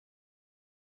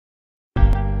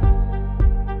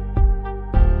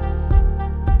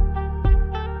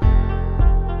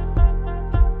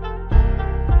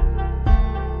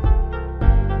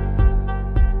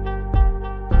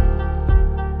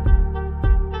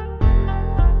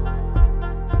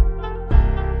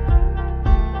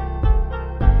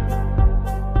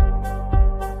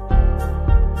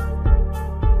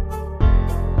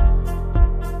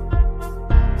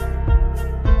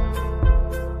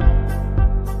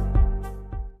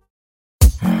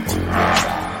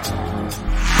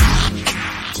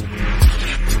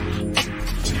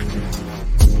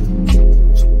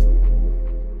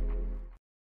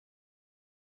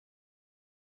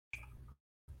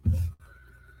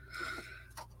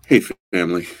Hey,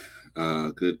 family.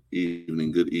 Good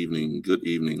evening, good evening, good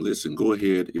evening. Listen, go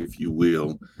ahead, if you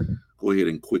will, go ahead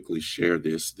and quickly share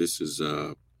this. This is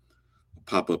a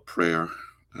pop up prayer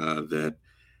that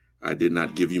I did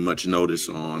not give you much notice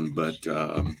on, but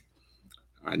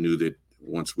I knew that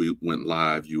once we went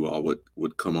live, you all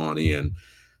would come on in.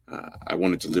 I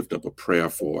wanted to lift up a prayer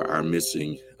for our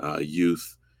missing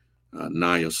youth,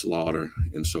 Naya Slaughter.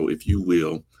 And so, if you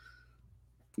will,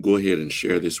 go ahead and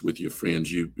share this with your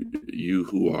friends. You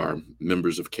who are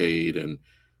members of Cade and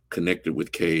connected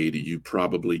with Cade, you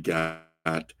probably got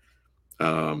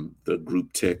the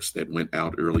group text that went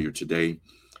out earlier today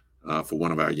for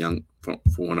one of our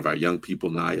young people,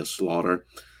 Naya Slaughter.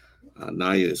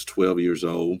 Naya is 12 years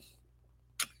old,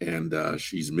 and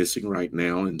she's missing right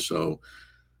now. And so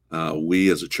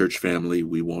we, as a church family,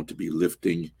 we want to be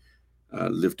lifting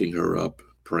her up,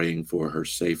 praying for her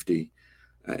safety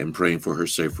and praying for her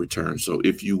safe return. So,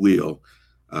 if you will,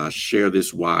 share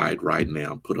this wide right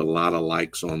now. Put a lot of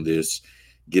likes on this.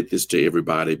 Get this to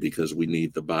everybody because we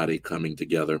need the body coming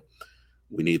together.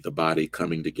 We need the body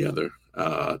coming together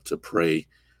to pray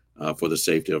for the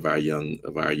safety of our young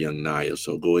Naya.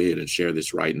 So go ahead and share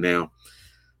this right now.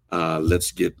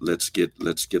 Let's get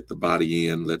the body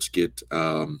in. Let's get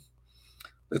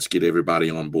everybody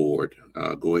on board.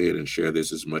 Go ahead and share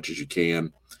this as much as you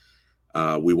can.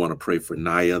 We want to pray for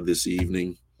Naya this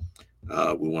evening.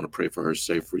 We want to pray for her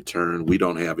safe return. We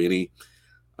don't have any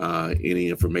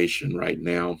information right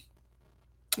now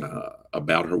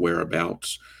about her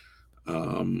whereabouts.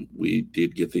 We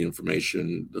did get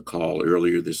the call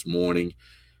earlier this morning.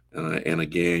 And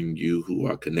again, you who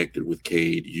are connected with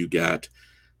Cade, you got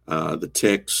the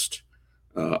text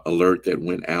alert that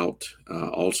went out.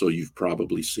 Also, you've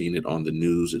probably seen it on the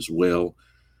news as well.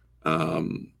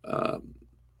 Um, uh,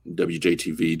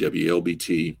 WJTV,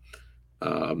 WLBT.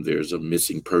 There's a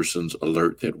missing persons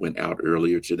alert that went out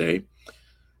earlier today.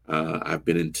 I've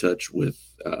been in touch with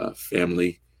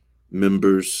family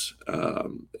members,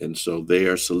 and so they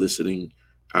are soliciting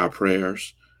our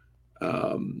prayers.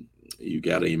 Um, you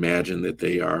got to imagine that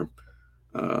they are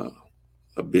uh,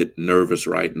 a bit nervous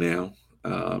right now,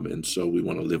 and so we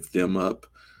want to lift them up.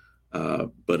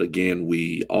 But again,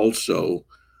 we also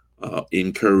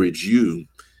encourage you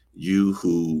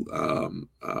who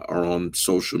are on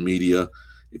social media.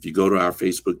 If you go to our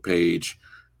Facebook page,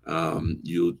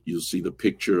 you'll see the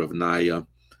picture of Naya.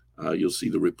 You'll see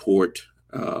the report,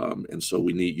 and so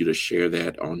we need you to share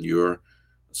that on your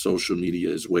social media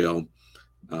as well,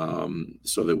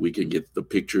 so that we can get the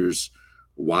pictures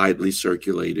widely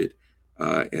circulated,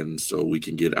 and so we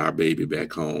can get our baby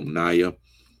back home. Naya,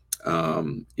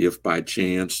 if by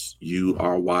chance you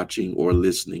are watching or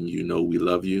listening, you know we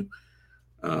love you.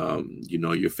 You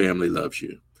know your family loves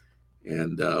you,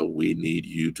 and we need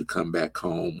you to come back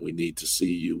home. We need to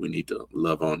see you. We need to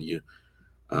love on you,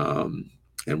 um,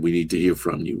 and we need to hear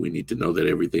from you. We need to know that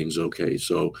everything's okay.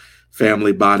 So,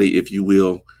 family, body, if you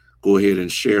will, go ahead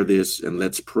and share this, and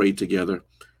let's pray together.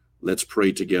 Let's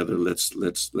pray together. Let's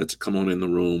come on in the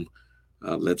room.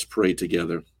 Let's pray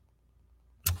together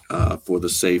for the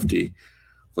safety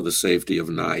of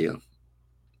Naya.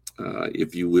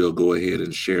 If you will, go ahead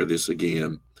and share this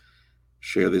again.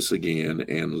 Share this again,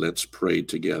 and let's pray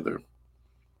together.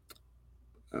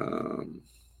 Um,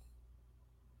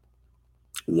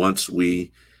 Once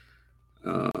we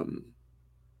um,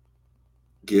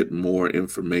 get more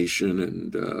information,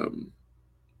 and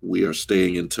we are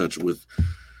staying in touch with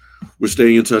we're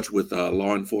staying in touch with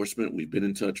law enforcement. We've been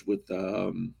in touch with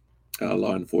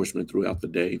law enforcement throughout the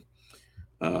day.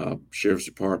 Sheriff's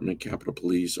Department, Capitol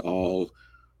Police, all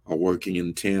are working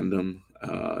in tandem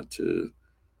to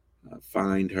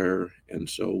find her, and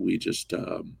so we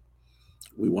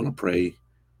want to pray.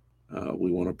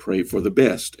 We want to pray for the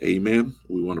best. Amen.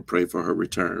 We want to pray for her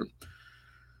return.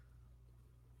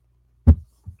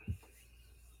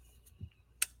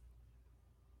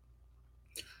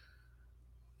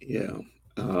 Yeah.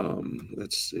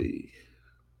 Let's see.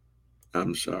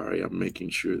 I'm sorry. I'm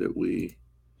making sure that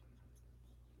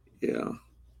yeah.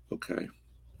 Okay.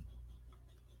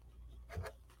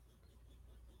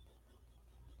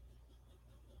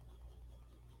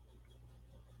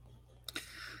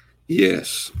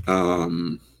 Yes.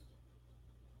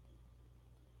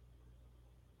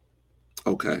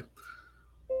 Okay.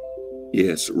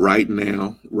 Yes. Right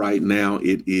now,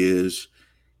 it is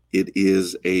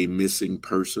a missing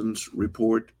persons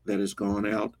report that has gone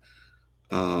out.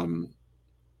 Um,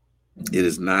 it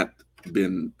has not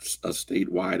been a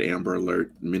statewide Amber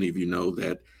Alert. Many of you know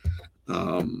that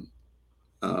um,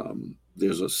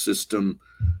 there's a system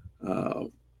uh,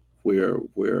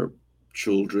 where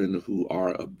children who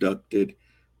are abducted,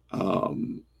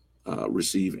 um,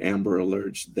 receive Amber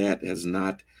Alerts. That has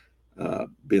not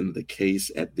been the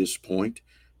case at this point.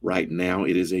 Right now,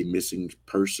 it is a missing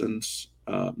persons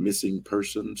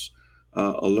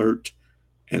alert,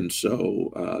 and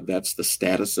so that's the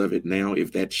status of it now.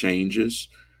 If that changes,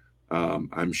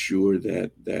 I'm sure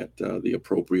that the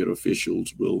appropriate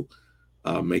officials will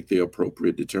make the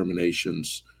appropriate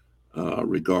determinations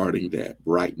regarding that.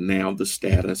 Right now, the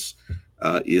status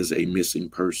is a missing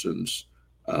persons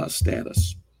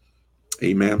status.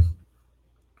 Amen.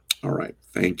 All right.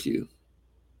 Thank you.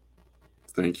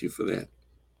 Thank you for that.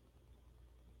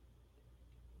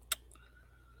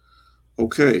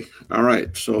 Okay. All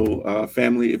right. So,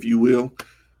 family, if you will,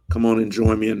 come on and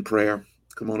join me in prayer.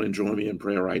 Come on and join me in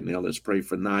prayer right now. Let's pray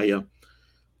for Naya.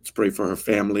 Let's pray for her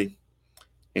family.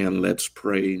 And let's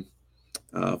pray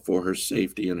for her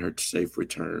safety and her safe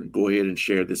return. Go ahead and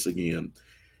share this again.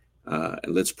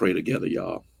 And let's pray together,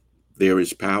 y'all. There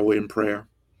is power in prayer.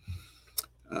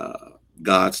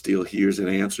 God still hears and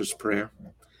answers prayer.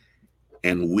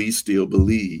 And we still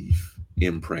believe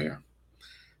in prayer.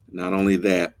 Not only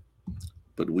that,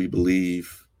 but we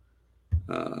believe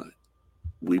that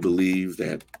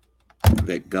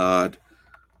God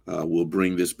will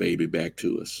bring this baby back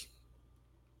to us.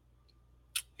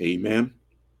 Amen.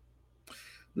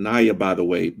 Naya, by the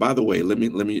way, let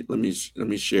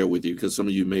me share with you, because some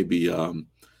of you may be some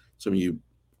of you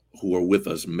who are with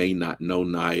us may not know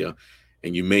Naya,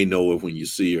 and you may know her when you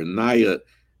see her. Naya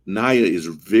is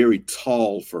very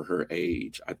tall for her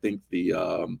age. I think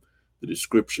the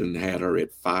description had her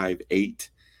at 5'8".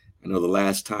 I know the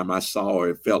last time I saw her,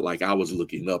 it felt like I was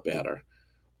looking up at her.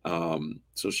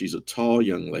 So she's a tall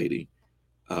young lady,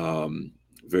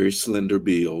 very slender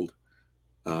build.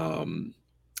 And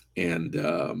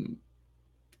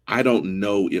I don't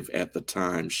know if at the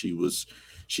time she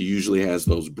usually has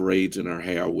those braids in her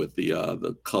hair with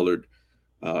the colored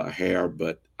hair,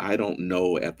 but I don't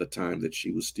know at the time that she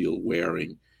was still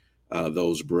wearing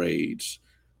those braids.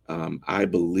 I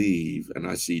believe, and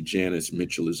I see Janice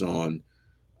Mitchell is on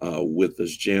with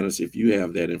us. Janice, if you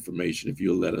have that information, if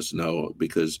you'll let us know,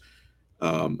 because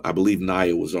I believe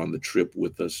Naya was on the trip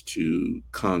with us to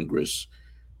Congress.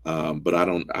 But I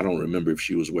don't remember if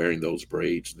she was wearing those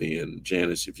braids then.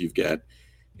 Janice, if you've got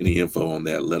any info on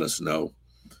that, let us know.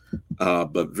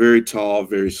 But very tall,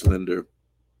 very slender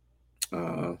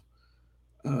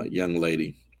young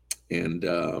lady. And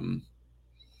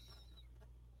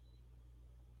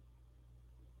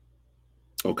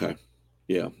okay.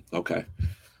 Yeah. Okay.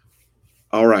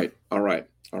 All right.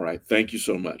 Thank you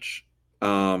so much.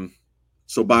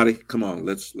 So body, come on,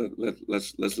 let's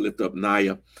lift up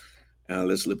Naya.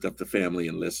 Let's lift up the family,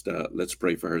 and let's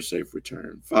pray for her safe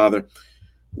return. Father,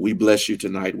 we bless you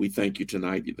tonight. We thank you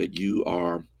tonight that you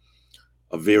are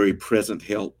a very present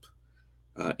help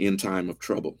in time of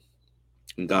trouble.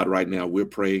 And God, right now we're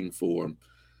praying for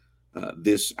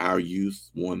our youth,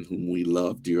 one whom we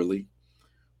love dearly.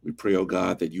 We pray, oh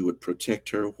God, that you would protect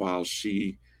her while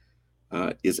she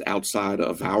is outside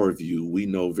of our view. We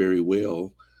know very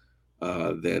well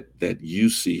that you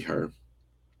see her.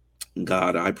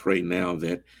 God, I pray now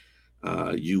that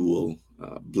you will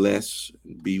bless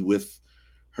and be with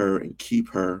her and keep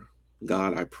her.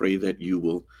 God, I pray that you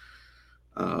will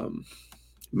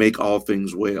make all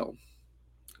things well.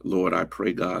 Lord, I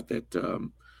pray, God,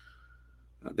 that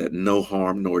no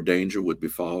harm nor danger would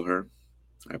befall her.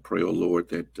 I pray, oh Lord,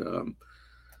 that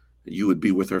you would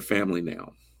be with her family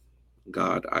now.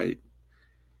 God, I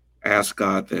ask,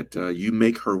 God, that you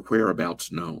make her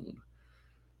whereabouts known.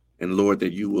 And Lord,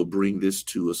 that you will bring this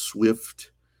to a swift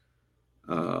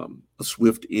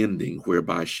ending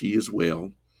whereby she is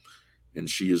well and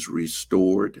she is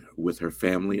restored with her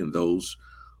family and those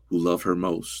who love her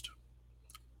most.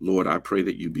 Lord, I pray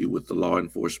that you be with the law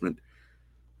enforcement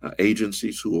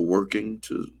agencies who are working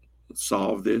to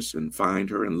solve this and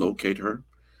find her and locate her.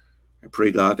 I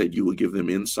pray, God, that you will give them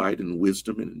insight and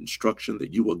wisdom and instruction,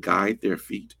 that you will guide their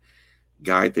feet,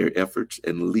 guide their efforts,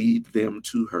 and lead them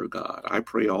to her, God. I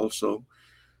pray also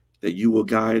that you will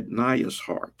guide Naya's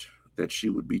heart, that she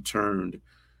would be turned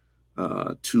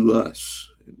to us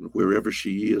wherever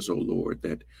she is, oh Lord,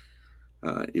 that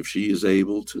if she is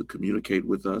able to communicate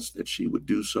with us, that she would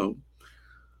do so.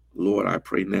 Lord, I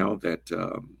pray now that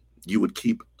you would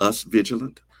keep us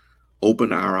vigilant,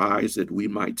 open our eyes that we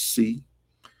might see,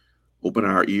 open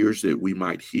our ears that we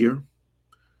might hear,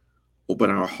 open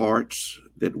our hearts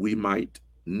that we might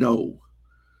know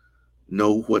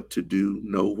what to do,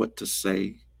 know what to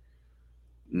say,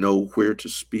 know where to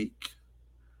speak.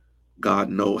 God,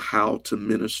 know how to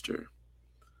minister.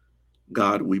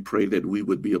 God, we pray that we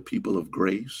would be a people of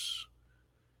grace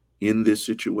in this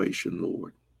situation,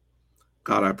 Lord.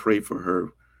 God, I pray for her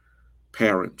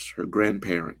parents, her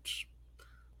grandparents.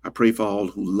 I pray for all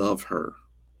who love her.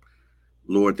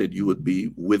 Lord, that you would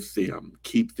be with them,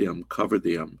 keep them, cover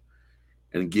them,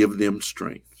 and give them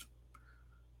strength.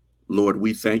 Lord,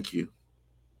 we thank you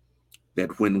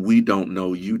that when we don't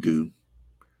know, you do,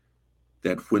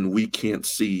 that when we can't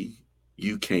see,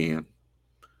 you can,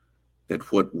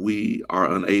 that what we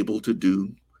are unable to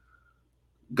do,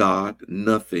 God,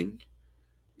 nothing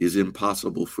is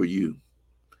impossible for you.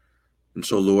 And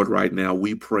so, Lord, right now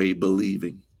we pray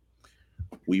believing,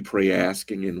 we pray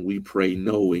asking, and we pray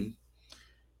knowing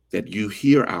that you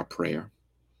hear our prayer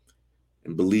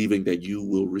and believing that you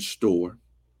will restore,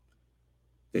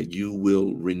 that you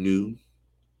will renew,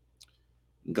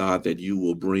 God, that you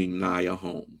will bring Naya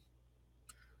home.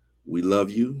 We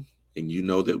love you, and you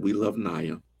know that we love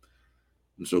Naya.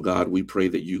 And so, God, we pray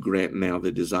that you grant now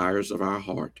the desires of our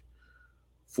heart,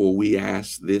 for we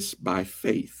ask this by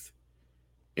faith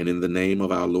and in the name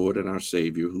of our Lord and our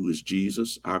Savior, who is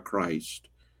Jesus, our Christ,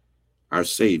 our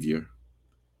Savior,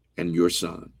 and your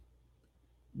Son.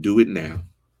 Do it now.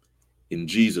 In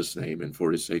Jesus' name and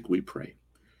for his sake we pray.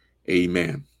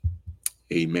 Amen.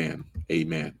 Amen.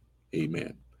 Amen.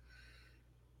 Amen.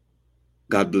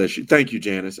 God bless you. Thank you,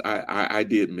 Janice. I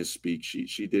did misspeak.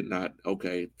 She did not.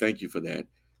 Okay. Thank you for that.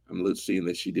 I'm seeing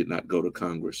that she did not go to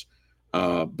Congress.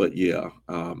 But yeah,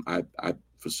 I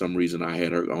for some reason I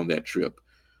had her on that trip.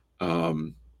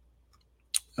 Um,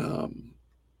 um,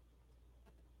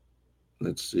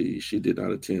 let's see. She did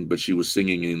not attend, but she was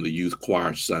singing in the youth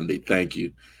choir Sunday. Thank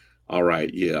you. All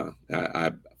right. Yeah.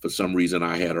 I for some reason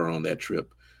I had her on that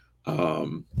trip.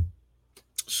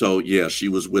 So yeah, she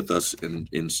was with us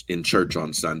in church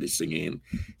on Sunday, singing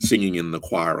in the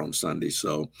choir on Sunday.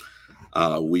 So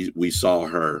we saw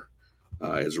her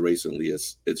as recently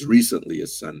as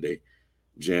Sunday.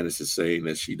 Janice is saying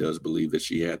that she does believe that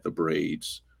she had the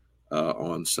braids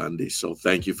on Sunday. So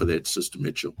thank you for that, Sister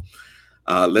Mitchell.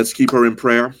 Let's keep her in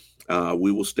prayer.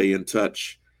 We will stay in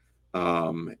touch,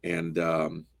 and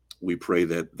we pray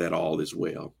that all is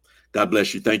well. God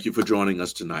bless you. Thank you for joining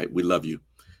us tonight. We love you.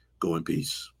 Go in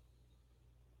peace.